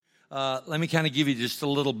Let me kind of give you just a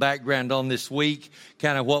little background on this week,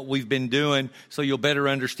 kind of what we've been doing, so you'll better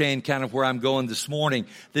understand kind of where I'm going this morning.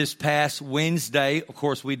 This past Wednesday, of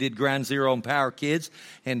course, we did Ground Zero on Power Kids,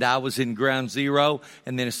 and I was in Ground Zero.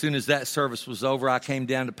 And then as soon as that service was over, I came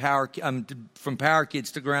down to from Power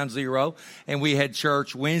Kids to Ground Zero, and we had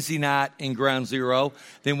church Wednesday night in Ground Zero.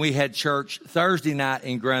 Then we had church Thursday night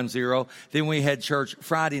in Ground Zero. Then we had church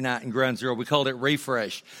Friday night in Ground Zero. We called it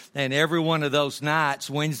Refresh. And every one of those nights,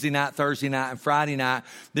 Wednesday night, Thursday night, and Friday night,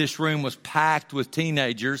 this room was packed with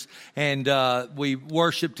teenagers, and we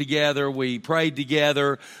worshiped together, we prayed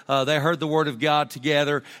together, they heard the Word of God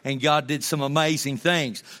together, and God did some amazing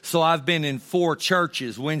things. So I've been in 4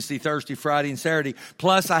 churches, Wednesday, Thursday, Friday, and Saturday,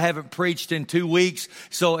 plus I haven't preached in 2 weeks.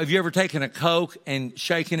 So have you ever taken a Coke and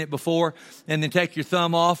shaken it before, and then take your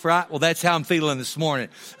thumb off, right? Well, that's how I'm feeling this morning.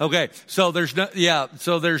 Okay, so there's no,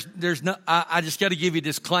 I just got to give you a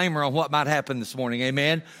disclaimer on what might happen this morning,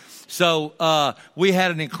 amen? So we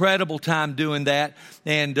had an incredible time doing that,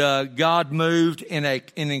 and God moved in an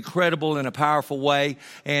incredible and a powerful way.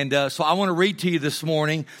 And so I want to read to you this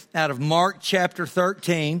morning out of Mark chapter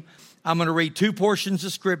 13. I'm going to read 2 portions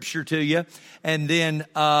of Scripture to you, and then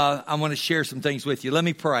I want to share some things with you. Let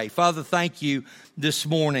me pray. Father, thank you this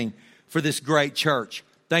morning for this great church.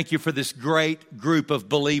 Thank you for this great group of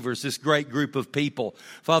believers, this great group of people.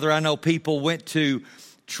 Father, I know people went to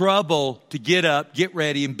trouble to get up, get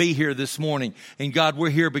ready, and be here this morning. And God, we're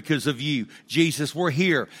here because of you. Jesus, we're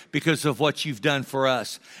here because of what you've done for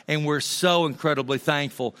us. And we're so incredibly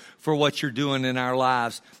thankful for what you're doing in our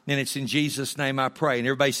lives. And it's in Jesus' name I pray. And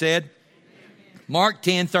everybody said? Amen. Mark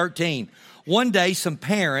 10:13. One day, some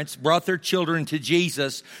parents brought their children to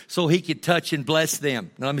Jesus so he could touch and bless them.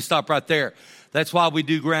 Now, let me stop right there. That's why we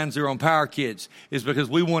do Ground Zero on Power Kids, is because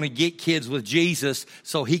we want to get kids with Jesus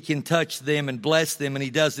so he can touch them and bless them, and he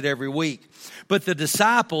does it every week. But the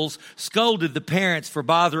disciples scolded the parents for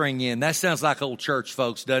bothering him. That sounds like old church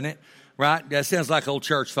folks, doesn't it? Right? That sounds like old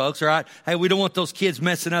church folks, all right? Hey, we don't want those kids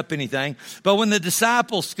messing up anything. But when the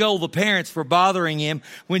disciples scold the parents for bothering him,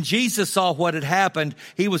 when Jesus saw what had happened,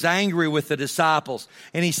 he was angry with the disciples.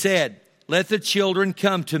 And he said, "Let the children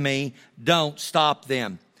come to me, don't stop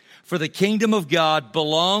them. For the kingdom of God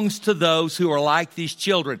belongs to those who are like these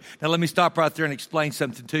children." Now, let me stop right there and explain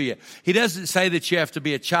something to you. He doesn't say that you have to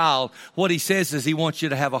be a child. What he says is he wants you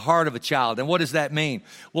to have a heart of a child. And what does that mean?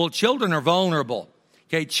 Well, children are vulnerable.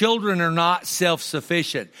 Okay, children are not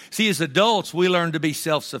self-sufficient. See, as adults, we learn to be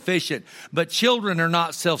self-sufficient. But children are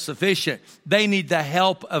not self-sufficient. They need the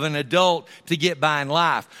help of an adult to get by in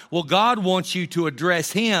life. Well, God wants you to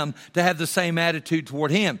address him, to have the same attitude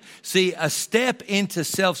toward him. See, a step into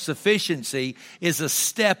self-sufficiency is a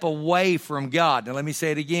step away from God. Now, let me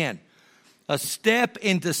say it again. A step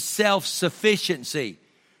into self-sufficiency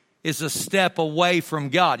is a step away from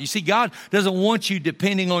God. You see, God doesn't want you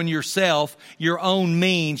depending on yourself, your own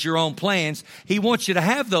means, your own plans. He wants you to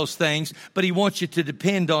have those things, but he wants you to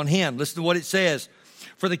depend on him. Listen to what it says.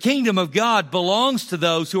 For the kingdom of God belongs to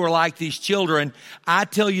those who are like these children. I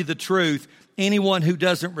tell you the truth, anyone who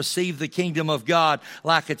doesn't receive the kingdom of God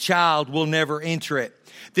like a child will never enter it.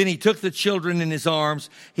 Then he took the children in his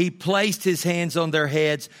arms. He placed his hands on their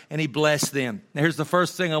heads and he blessed them. Now, here's the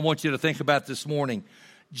first thing I want you to think about this morning.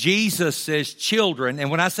 Jesus says children, and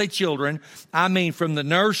when I say children, I mean from the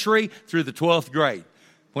nursery through the 12th grade.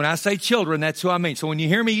 When I say children, that's who I mean. So when you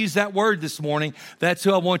hear me use that word this morning, that's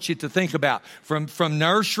who I want you to think about. From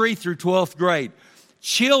nursery through 12th grade.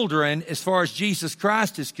 Children, as far as Jesus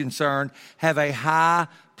Christ is concerned, have a high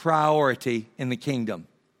priority in the kingdom.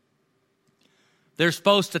 They're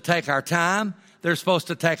supposed to take our time. They're supposed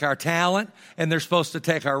to take our talent, and they're supposed to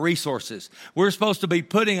take our resources. We're supposed to be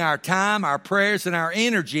putting our time, our prayers, and our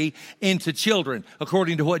energy into children,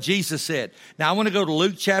 according to what Jesus said. Now, I want to go to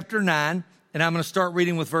Luke chapter 9, and I'm going to start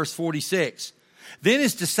reading with verse 46. Then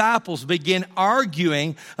his disciples began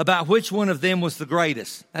arguing about which one of them was the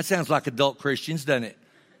greatest. That sounds like adult Christians, doesn't it?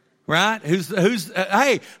 Right?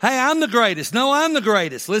 Hey, I'm the greatest. No, I'm the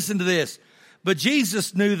greatest. Listen to this. But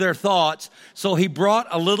Jesus knew their thoughts, so he brought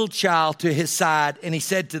a little child to his side, and he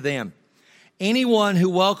said to them, "Anyone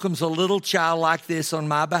who welcomes a little child like this on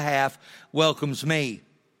my behalf welcomes me.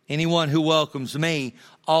 Anyone who welcomes me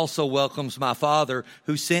also welcomes my Father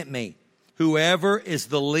who sent me. Whoever is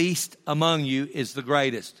the least among you is the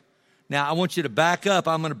greatest." Now, I want you to back up.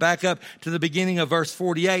 I'm going to back up to the beginning of verse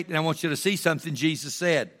 48, and I want you to see something Jesus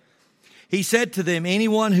said. He said to them,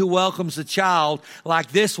 "Anyone who welcomes a child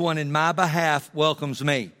like this one in my behalf welcomes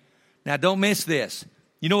me." Now, don't miss this.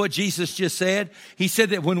 You know what Jesus just said? He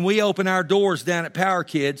said that when we open our doors down at Power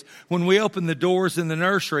Kids, when we open the doors in the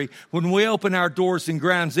nursery, when we open our doors in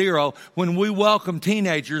Ground Zero, when we welcome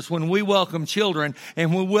teenagers, when we welcome children,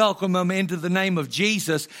 and we welcome them into the name of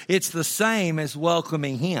Jesus, it's the same as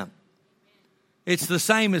welcoming Him. It's the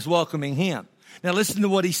same as welcoming Him. Now listen to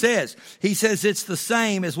what He says. He says it's the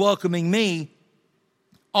same as welcoming me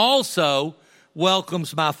also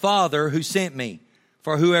welcomes my Father who sent me.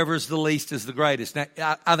 For whoever is the least is the greatest. Now,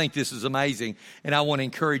 I think this is amazing, and I want to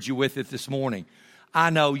encourage you with it this morning. I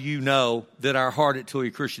know you know that our heart at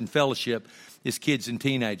Tulia Christian Fellowship is kids and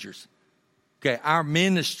teenagers. Okay, our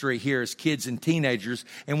ministry here is kids and teenagers,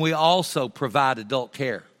 and we also provide adult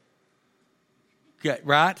care. Okay,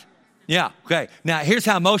 right? Yeah, okay. Now, here's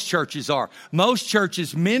how most churches are. Most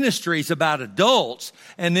churches' ministry is about adults,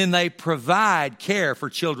 and then they provide care for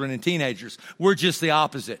children and teenagers. We're just the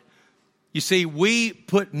opposite. You see, we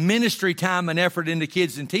put ministry time and effort into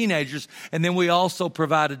kids and teenagers, and then we also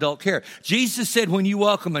provide adult care. Jesus said when you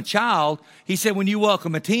welcome a child, He said when you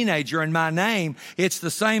welcome a teenager in my name, it's the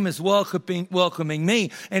same as welcoming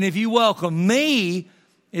me. And if you welcome me,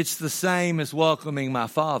 it's the same as welcoming my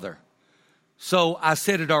Father. So I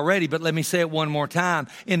said it already, but let me say it one more time.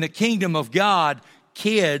 In the kingdom of God,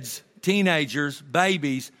 kids, teenagers,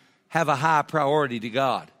 babies have a high priority to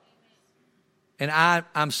God. And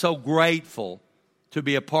I'm so grateful to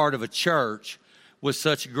be a part of a church with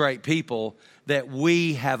such great people that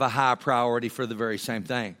we have a high priority for the very same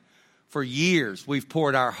thing. For years, we've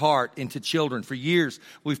poured our heart into children. For years,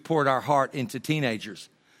 we've poured our heart into teenagers.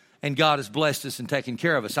 And God has blessed us and taken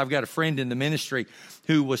care of us. I've got a friend in the ministry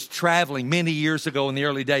who was traveling many years ago in the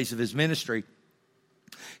early days of his ministry.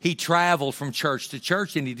 He traveled from church to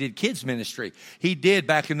church and he did kids ministry. He did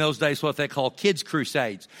back in those days what they call kids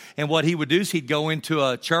crusades. And what he would do is he'd go into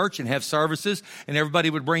a church and have services and everybody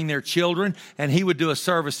would bring their children and he would do a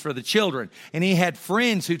service for the children. And he had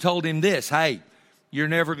friends who told him this, hey, you're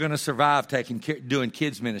never going to survive doing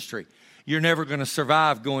kids ministry. You're never going to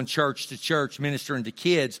survive going church to church ministering to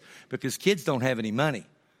kids because kids don't have any money.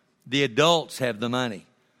 The adults have the money.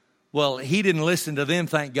 Well, he didn't listen to them,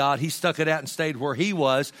 thank God. He stuck it out and stayed where he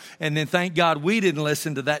was. And then thank God we didn't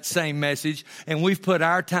listen to that same message. And we've put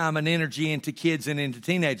our time and energy into kids and into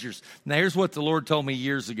teenagers. Now, here's what the Lord told me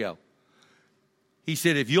years ago. He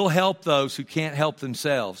said, if you'll help those who can't help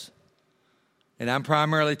themselves, and I'm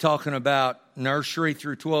primarily talking about nursery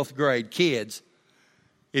through 12th grade kids,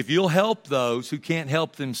 if you'll help those who can't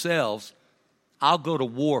help themselves, I'll go to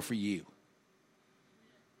war for you.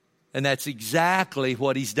 And that's exactly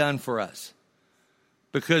what He's done for us.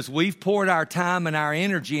 Because we've poured our time and our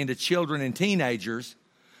energy into children and teenagers,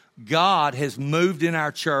 God has moved in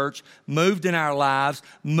our church, moved in our lives,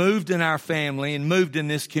 moved in our family, and moved in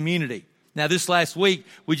this community. Now, this last week,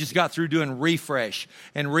 we just got through doing Refresh.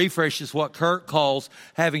 And Refresh is what Kurt calls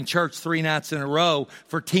having church 3 nights in a row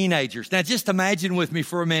for teenagers. Now, just imagine with me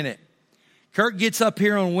for a minute. Kurt gets up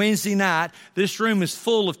here on Wednesday night. This room is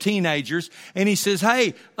full of teenagers. And he says,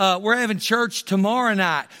 hey, we're having church tomorrow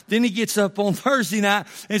night. Then he gets up on Thursday night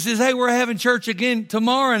and says, hey, we're having church again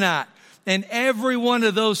tomorrow night. And every one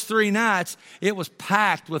of those 3 nights, it was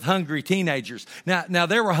packed with hungry teenagers. Now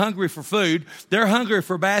they were hungry for food. They're hungry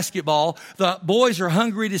for basketball. The boys are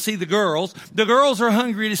hungry to see the girls. The girls are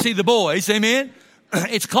hungry to see the boys. Amen?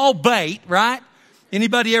 It's called bait, right?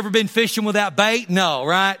 Anybody ever been fishing without bait? No,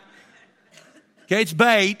 right? Okay, it's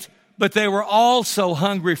bait, but they were also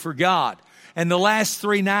hungry for God. And the last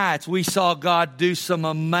 3 nights, we saw God do some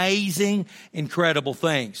amazing, incredible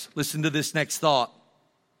things. Listen to this next thought.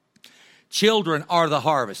 Children are the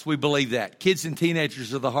harvest. We believe that. Kids and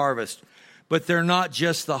teenagers are the harvest. But they're not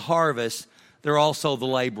just the harvest, they're also the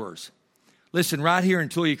laborers. Listen, right here in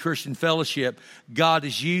Tulia Christian Fellowship, God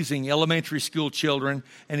is using elementary school children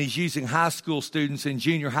and He's using high school students and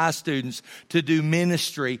junior high students to do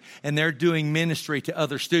ministry, and they're doing ministry to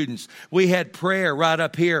other students. We had prayer right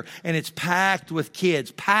up here, and it's packed with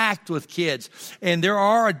kids. And there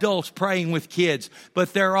are adults praying with kids,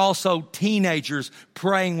 but there are also teenagers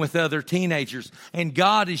praying with other teenagers. And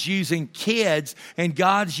God is using kids and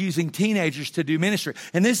God is using teenagers to do ministry.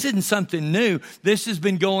 And this isn't something new. This has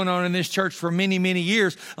been going on in this church for many, many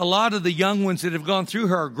years. A lot of the young ones that have gone through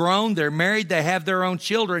here are grown. They're married. They have their own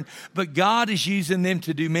children. But God is using them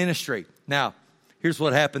to do ministry. Now, here's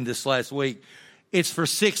what happened this last week. It's for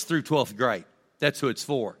 6th through 12th grade. That's who it's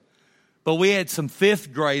for. But we had some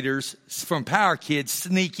 5th graders from Power Kids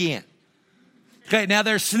sneak in. Okay, now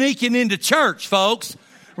they're sneaking into church, folks.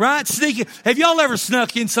 Right? Sneaking. Have y'all ever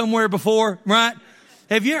snuck in somewhere before? Right?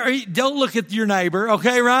 Have you ever, don't look at your neighbor,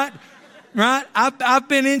 okay, right? Right? I've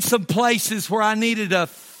been in some places where I needed a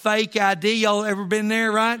fake ID. Y'all ever been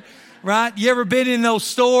there, right? Right? You ever been in those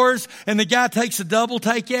stores and the guy takes a double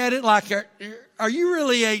take at it like, are you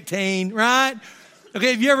really 18, right?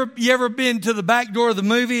 Okay, have you ever been to the back door of the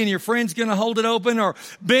movie and your friend's going to hold it open, or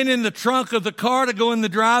been in the trunk of the car to go in the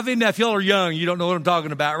drive-in? Now, if y'all are young, you don't know what I'm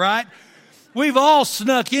talking about, right? We've all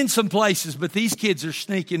snuck in some places, but these kids are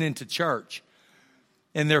sneaking into church.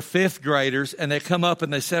 And they're fifth graders, and they come up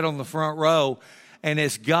and they sit on the front row. And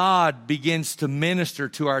as God begins to minister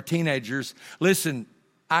to our teenagers, listen,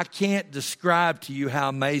 I can't describe to you how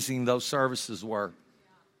amazing those services were.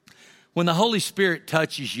 When the Holy Spirit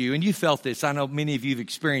touches you, and you felt this, I know many of you have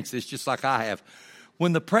experienced this just like I have.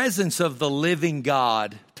 When the presence of the living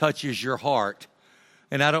God touches your heart,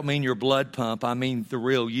 and I don't mean your blood pump, I mean the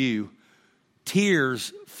real you,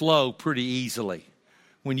 tears flow pretty easily.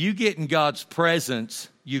 When you get in God's presence,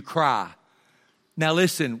 you cry. Now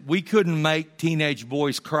listen, we couldn't make teenage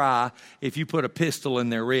boys cry if you put a pistol in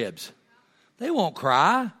their ribs. They won't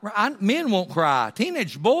cry. Men won't cry.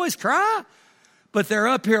 Teenage boys cry. But they're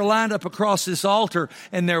up here lined up across this altar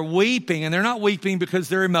and they're weeping. And they're not weeping because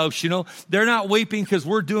they're emotional. They're not weeping because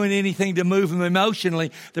we're doing anything to move them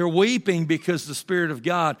emotionally. They're weeping because the Spirit of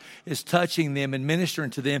God is touching them and ministering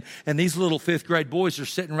to them. And these little fifth grade boys are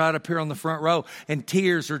sitting right up here on the front row and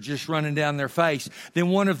tears are just running down their face. Then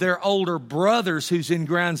one of their older brothers who's in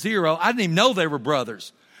Ground Zero, I didn't even know they were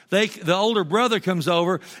brothers. The older brother comes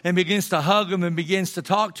over and begins to hug them and begins to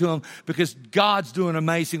talk to them because God's doing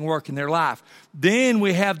amazing work in their life. Then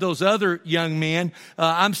we have those other young men.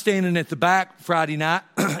 I'm standing at the back Friday night,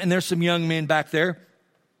 and there's some young men back there.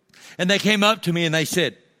 And they came up to me and they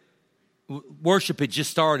said, worship had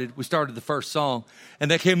just started. We started the first song.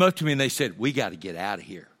 And they came up to me and they said, we got to get out of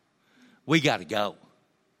here. We got to go.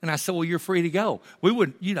 And I said, well, you're free to go. We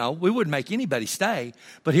wouldn't make anybody stay.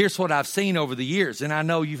 But here's what I've seen over the years. And I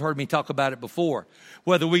know you've heard me talk about it before.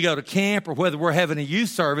 Whether we go to camp or whether we're having a youth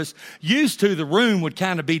service, used to the room would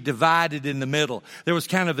kind of be divided in the middle. There was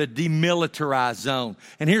kind of a demilitarized zone.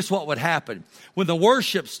 And here's what would happen. When the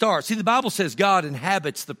worship starts, see, the Bible says God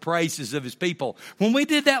inhabits the praises of his people. When we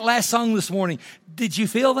did that last song this morning, did you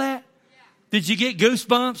feel that? Yeah. Did you get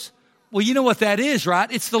goosebumps? Well, you know what that is,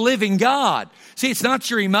 right? It's the living God. See, it's not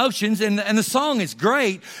your emotions, and the song is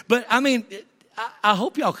great, but I mean, I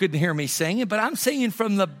hope y'all couldn't hear me singing, but I'm singing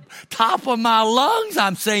from the top of my lungs,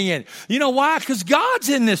 I'm singing. You know why? Because God's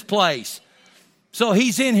in this place. So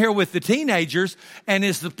he's in here with the teenagers, and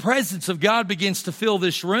as the presence of God begins to fill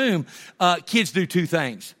this room, kids do two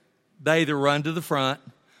things. They either run to the front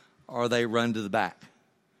or they run to the back.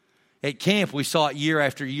 At camp, we saw it year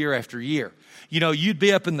after year after year. You know, you'd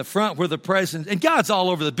be up in the front where the presence, and God's all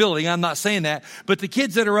over the building, I'm not saying that, but the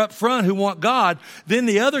kids that are up front who want God, then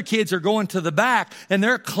the other kids are going to the back, and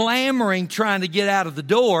they're clamoring, trying to get out of the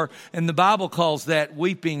door, and the Bible calls that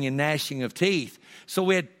weeping and gnashing of teeth. So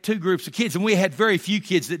we had two groups of kids, and we had very few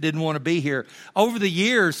kids that didn't want to be here. Over the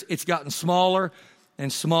years, it's gotten smaller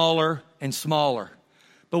and smaller and smaller.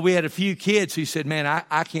 But we had a few kids who said, man,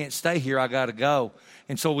 I can't stay here, I got to go.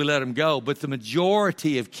 And so we let them go. But the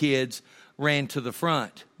majority of kids ran to the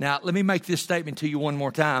front. Now, let me make this statement to you one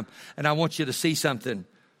more time, and I want you to see something.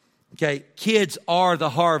 Okay, kids are the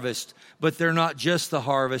harvest, but they're not just the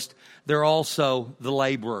harvest. They're also the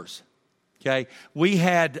laborers. Okay, we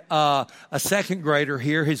had a second grader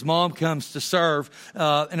here. His mom comes to serve,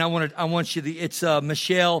 and I want you to. It's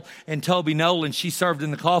Michelle and Toby Nolan. She served in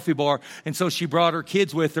the coffee bar, and so she brought her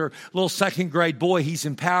kids with her. Little second grade boy. He's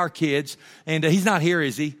in Power Kids, and he's not here,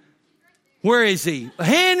 is he? Where is he?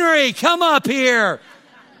 Henry, come up here.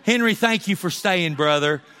 Henry, thank you for staying,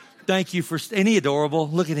 brother. Thank you for staying. Isn't he adorable?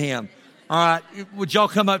 Look at him. All right, would y'all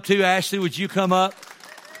come up too? Ashley, would you come up?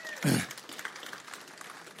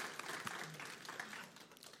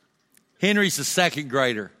 Henry's a second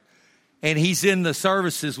grader, and he's in the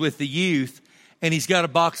services with the youth, and he's got a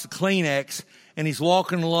box of Kleenex, and he's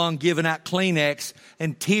walking along giving out Kleenex,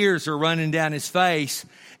 and tears are running down his face,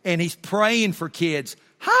 and he's praying for kids,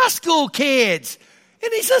 high school kids,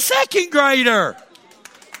 and he's a second grader.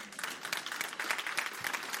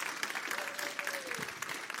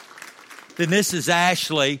 Then this is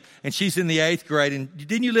Ashley, and she's in the 8th grade, and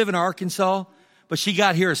didn't you live in Arkansas? But she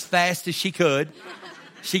got here as fast as she could.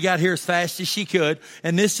 She got here as fast as she could.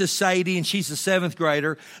 And this is Sadie, and she's a 7th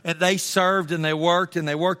grader. And they served and they worked in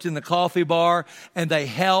the coffee bar, and they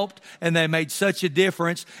helped, and they made such a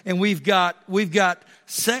difference. And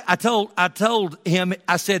I told him,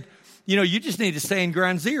 I said, you know, you just need to stay in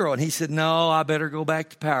Ground Zero. And he said, no, I better go back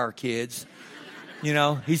to Power Kids. You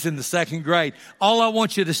know, he's in the second grade. All I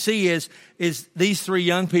want you to see is these three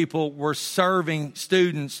young people were serving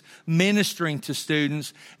students, ministering to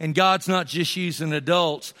students, and God's not just using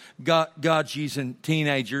adults, God's using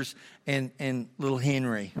teenagers and little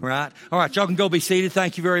Henry, right? All right, y'all can go be seated.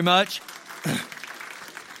 Thank you very much.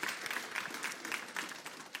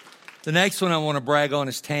 The next one I want to brag on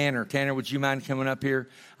is Tanner. Tanner, would you mind coming up here?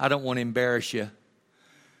 I don't want to embarrass you.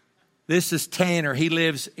 This is Tanner. He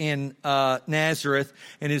lives in Nazareth,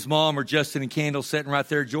 and his mom are Justin and Kendall sitting right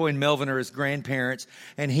there. Joy and Melvin are his grandparents,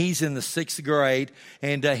 and he's in the 6th grade,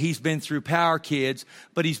 and he's been through Power Kids,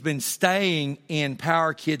 but he's been staying in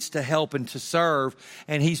Power Kids to help and to serve,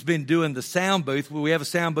 and he's been doing the sound booth. We have a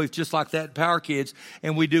sound booth just like that at Power Kids,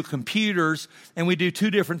 and we do computers, and we do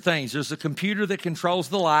two different things. There's a computer that controls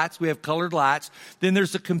the lights. We have colored lights. Then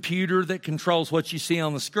there's a computer that controls what you see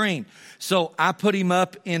on the screen. So I put him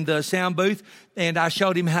up in the sound booth, and I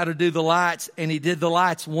showed him how to do the lights, and he did the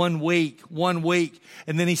lights 1 week,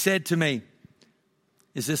 and then he said to me,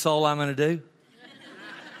 "Is this all I'm going to do?"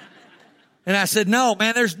 And I said, "No,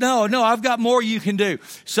 man, I've got more you can do."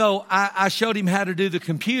 So I showed him how to do the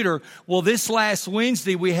computer. Well, this last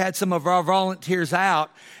Wednesday, we had some of our volunteers out,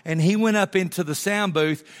 and he went up into the sound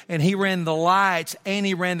booth, and he ran the lights, and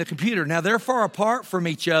he ran the computer. Now, they're far apart from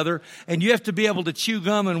each other, and you have to be able to chew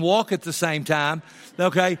gum and walk at the same time,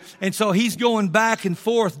 okay? And so he's going back and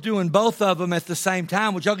forth doing both of them at the same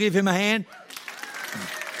time. Would y'all give him a hand?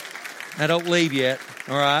 Now, don't leave yet,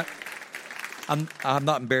 all right? I'm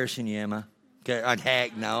not embarrassing you, am I? Okay,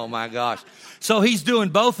 heck no, my gosh. So he's doing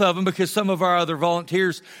both of them because some of our other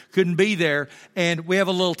volunteers couldn't be there. And we have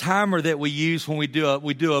a little timer that we use when we do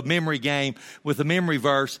a memory game with a memory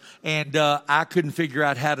verse. And I couldn't figure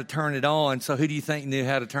out how to turn it on. So who do you think knew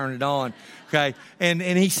how to turn it on? Okay. And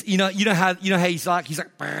he's, you know how he's like,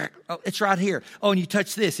 oh, it's right here. Oh, and you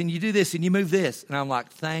touch this and you do this and you move this. And I'm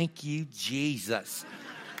like, thank you, Jesus.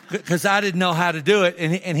 Because I didn't know how to do it,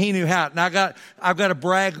 and he knew how. And I've got to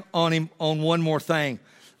brag on him on one more thing.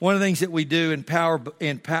 One of the things that we do in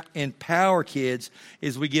Power Kids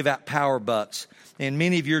is we give out Power Bucks. And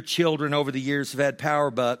many of your children over the years have had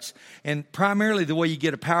Power Bucks. And primarily the way you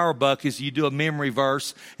get a Power Buck is you do a memory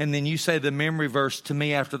verse, and then you say the memory verse to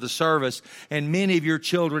me after the service. And many of your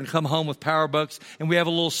children come home with Power Bucks, and we have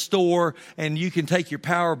a little store, and you can take your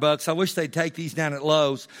Power Bucks. I wish they'd take these down at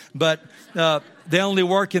Lowe's, but they only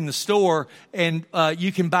work in the store, and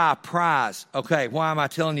you can buy a prize. Okay, why am I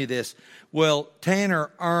telling you this? Well, Tanner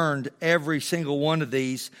earned every single one of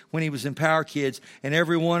these when he was in Power Kids, and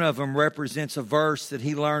every one of them represents a verse that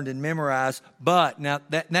he learned and memorized. But now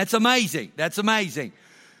that's amazing. That's amazing.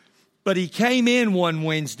 But he came in one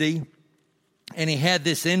Wednesday, and he had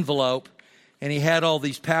this envelope, and he had all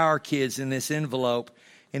these Power Kids in this envelope,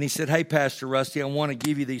 and he said, "Hey, Pastor Rusty, I want to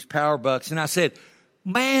give you these Power Bucks." And I said,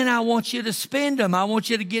 "Man, I want you to spend them. I want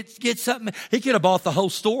you to get something." He could have bought the whole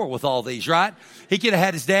store with all these, right? He could have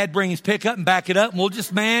had his dad bring his pickup and back it up,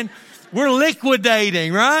 and we're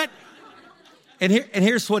liquidating, right? And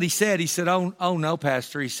here's what he said. He said, oh no,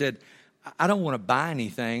 Pastor. He said, "I don't want to buy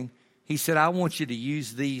anything." He said, "I want you to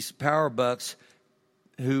use these Power Bucks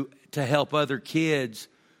to help other kids."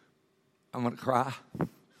 I'm going to cry.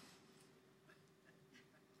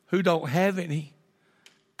 Who don't have any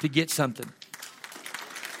to get something.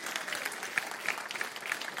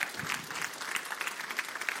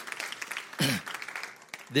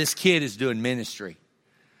 This kid is doing ministry.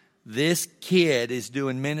 This kid is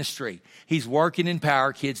doing ministry. He's working in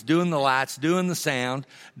Power Kids, doing the lights, doing the sound,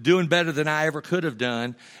 doing better than I ever could have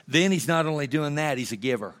done. Then he's not only doing that, he's a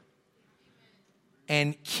giver.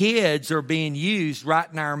 And kids are being used right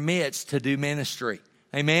in our midst to do ministry.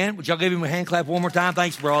 Amen? Would y'all give him a hand clap one more time?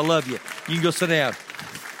 Thanks, bro. I love you. You can go sit down.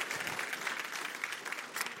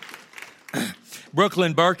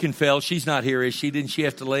 Brooklyn Birkenfeld, she's not here, is she? Didn't she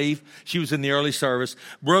have to leave? She was in the early service.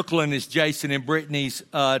 Brooklyn is Jason and Brittany's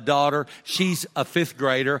daughter. She's a 5th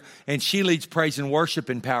grader, and she leads praise and worship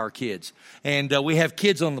in Power Kids. And we have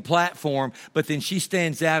kids on the platform, but then she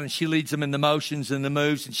stands out and she leads them in the motions and the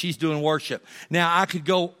moves, and she's doing worship. Now, I could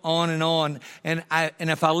go on, and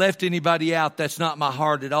if I left anybody out, that's not my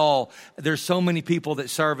heart at all. There's so many people that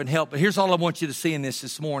serve and help. But here's all I want you to see in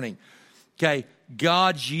this morning. Okay,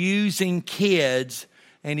 God's using kids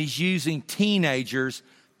and he's using teenagers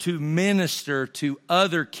to minister to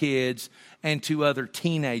other kids and to other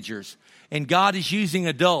teenagers. And God is using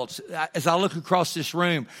adults. As I look across this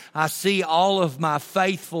room, I see all of my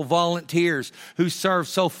faithful volunteers who serve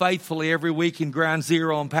so faithfully every week in Ground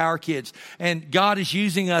Zero and Power Kids. And God is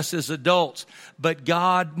using us as adults. But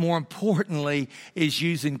God, more importantly, is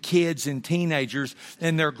using kids and teenagers.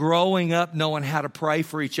 And they're growing up knowing how to pray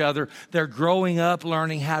for each other. They're growing up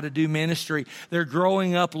learning how to do ministry. They're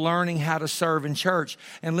growing up learning how to serve in church.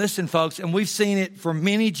 And listen, folks, and we've seen it for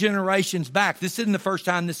many generations back. This isn't the first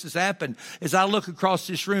time this has happened. As I look across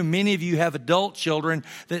this room, many of you have adult children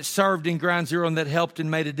that served in Ground Zero and that helped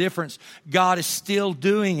and made a difference. God is still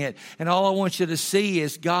doing it. And all I want you to see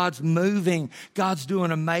is God's moving. God's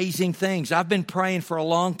doing amazing things. I've been praying for a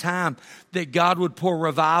long time that God would pour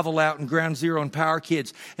revival out in Ground Zero and Power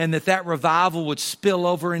Kids, and that revival would spill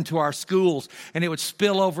over into our schools, and it would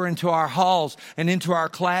spill over into our halls and into our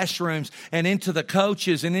classrooms and into the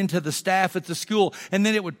coaches and into the staff at the school, and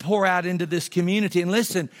then it would pour out into this community. And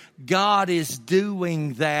listen, God is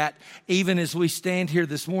doing that even as we stand here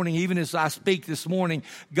this morning, even as I speak this morning,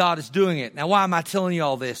 God is doing it. Now, why am I telling you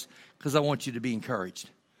all this? Because I want you to be encouraged.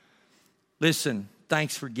 Listen,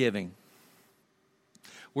 thanks for giving.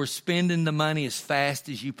 We're spending the money as fast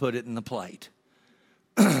as you put it in the plate.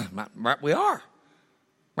 Right, we are.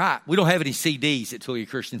 Right. We don't have any CDs at Tulia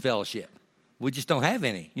Christian Fellowship. We just don't have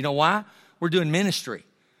any. You know why? We're doing ministry.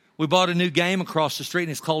 We bought a new game across the street,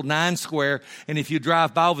 and it's called 9 Square. And if you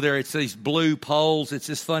drive by over there, it's these blue poles. It's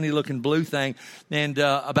this funny-looking blue thing. And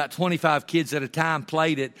about 25 kids at a time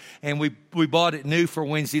played it. And we bought it new for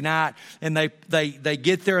Wednesday night. And they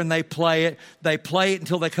get there and they play it. They play it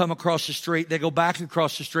until they come across the street. They go back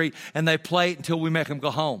across the street, and they play it until we make them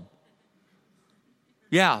go home.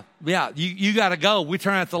 Yeah. You got to go. We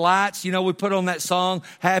turn out the lights. You know, we put on that song,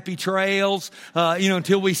 Happy Trails,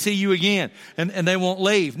 until we see you again. And they won't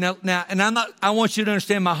leave. Now, and I want you to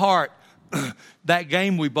understand my heart. That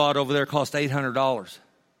game we bought over there cost $800.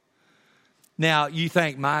 Now, you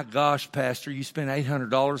think, my gosh, Pastor, you spent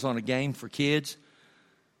 $800 on a game for kids?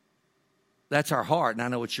 That's our heart, and I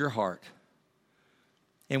know it's your heart.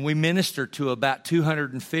 And we minister to about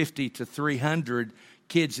 250 to 300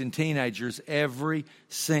 kids and teenagers every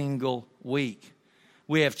single week.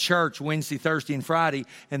 We have church Wednesday, Thursday, and Friday,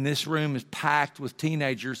 and this room is packed with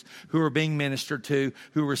teenagers who are being ministered to,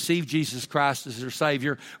 who receive Jesus Christ as their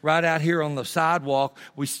Savior. Right out here on the sidewalk,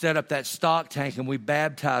 we set up that stock tank, and we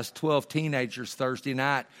baptized 12 teenagers Thursday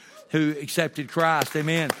night who accepted Christ.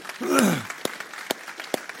 Amen.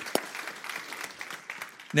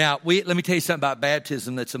 Now, let me tell you something about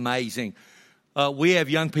baptism that's amazing. We have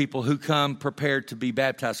young people who come prepared to be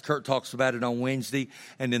baptized. Kurt talks about it on Wednesday,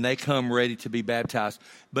 and then they come ready to be baptized.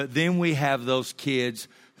 But then we have those kids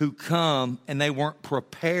who come and they weren't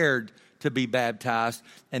prepared to be baptized,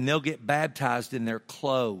 and they'll get baptized in their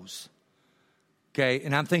clothes. Okay,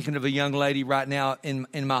 and I'm thinking of a young lady right now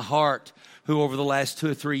in my heart who over the last 2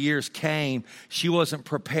 or 3 years came. She wasn't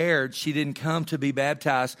prepared. She didn't come to be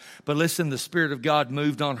baptized. But listen, the Spirit of God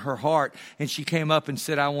moved on her heart, and she came up and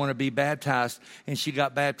said, I want to be baptized. And she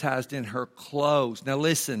got baptized in her clothes. Now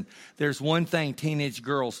listen, there's one thing teenage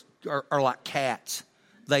girls are like cats.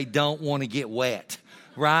 They don't want to get wet,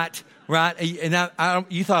 right? Right? And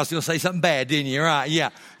you thought I was going to say something bad, didn't you? Right? Yeah.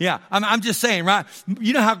 I'm just saying, right?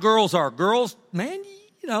 You know how girls are. Girls, man,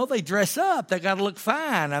 they dress up. They got to look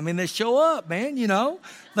fine. I mean, they show up, man,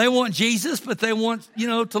 They want Jesus, but they want,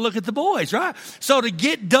 to look at the boys, right? So to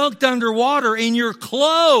get dunked underwater in your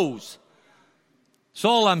clothes. So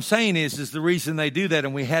all I'm saying is the reason they do that,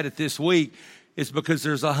 and we had it this week, is because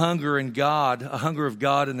there's a hunger in God, a hunger of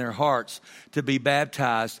God in their hearts to be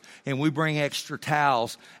baptized. And we bring extra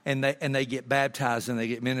towels, and they get baptized and they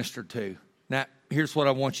get ministered to. Now, here's what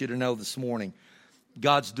I want you to know this morning.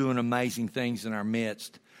 God's doing amazing things in our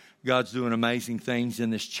midst. God's doing amazing things in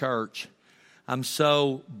this church. I'm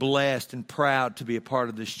so blessed and proud to be a part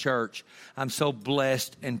of this church. I'm so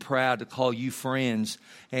blessed and proud to call you friends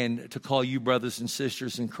and to call you brothers and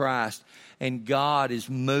sisters in Christ. And God is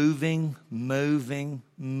moving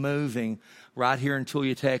right here in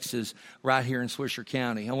Tulia, Texas, right here in Swisher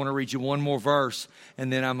County. I want to read you one more verse,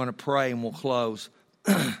 and then I'm going to pray and we'll close.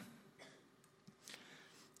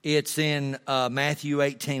 It's in Matthew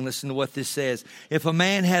 18. Listen to what this says. If a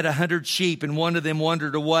man had 100 sheep and one of them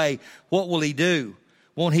wandered away, what will he do?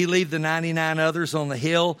 Won't he leave the 99 others on the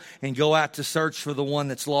hill and go out to search for the one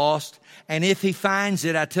that's lost? And if he finds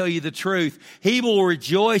it, I tell you the truth, he will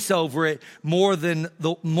rejoice over it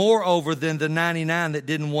moreover than the 99 that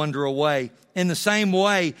didn't wander away. In the same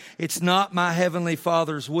way, it's not my heavenly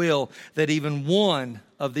Father's will that even one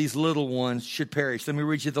of these little ones should perish. Let me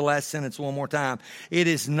read you the last sentence one more time. It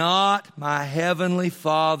is not my heavenly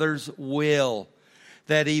Father's will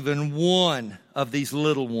that even one of these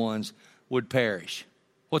little ones would perish.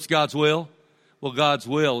 What's God's will? Well, God's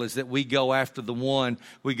will is that we go after the one,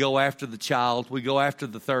 we go after the child, we go after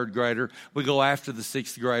the third grader, we go after the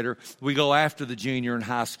sixth grader, we go after the junior in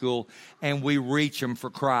high school, and we reach them for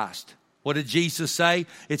Christ. What did Jesus say?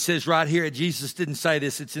 It says right here, Jesus didn't say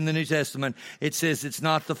this, it's in the New Testament. It says it's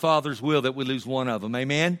not the Father's will that we lose one of them.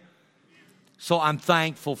 Amen? So I'm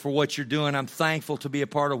thankful for what you're doing. I'm thankful to be a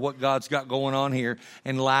part of what God's got going on here,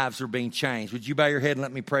 and lives are being changed. Would you bow your head and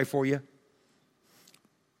let me pray for you?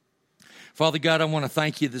 Father God, I want to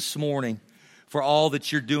thank you this morning for all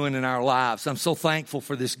that you're doing in our lives. I'm so thankful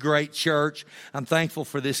for this great church. I'm thankful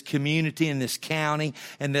for this community and this county,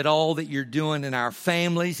 and that all that you're doing in our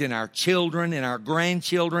families, in our children, in our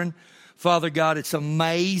grandchildren. Father God, it's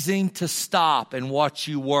amazing to stop and watch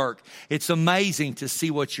you work. It's amazing to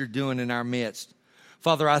see what you're doing in our midst.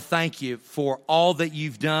 Father, I thank you for all that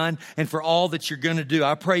you've done and for all that you're going to do.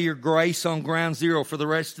 I pray your grace on Ground Zero for the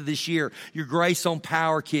rest of this year, your grace on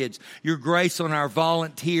Power Kids, your grace on our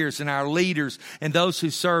volunteers and our leaders and those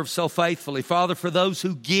who serve so faithfully. Father, for those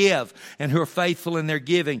who give and who are faithful in their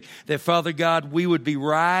giving, that, Father God, we would be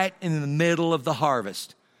right in the middle of the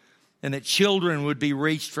harvest. And that children would be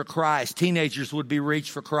reached for Christ. Teenagers would be reached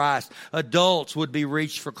for Christ. Adults would be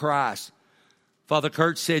reached for Christ. Father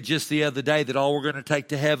Kurt said just the other day that all we're going to take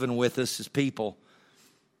to heaven with us is people.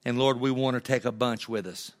 And Lord, we want to take a bunch with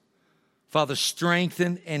us. Father,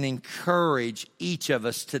 strengthen and encourage each of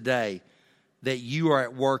us today that you are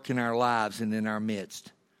at work in our lives and in our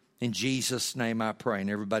midst. In Jesus' name I pray. And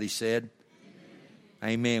everybody said,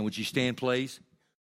 Amen. Amen. Would you stand, please?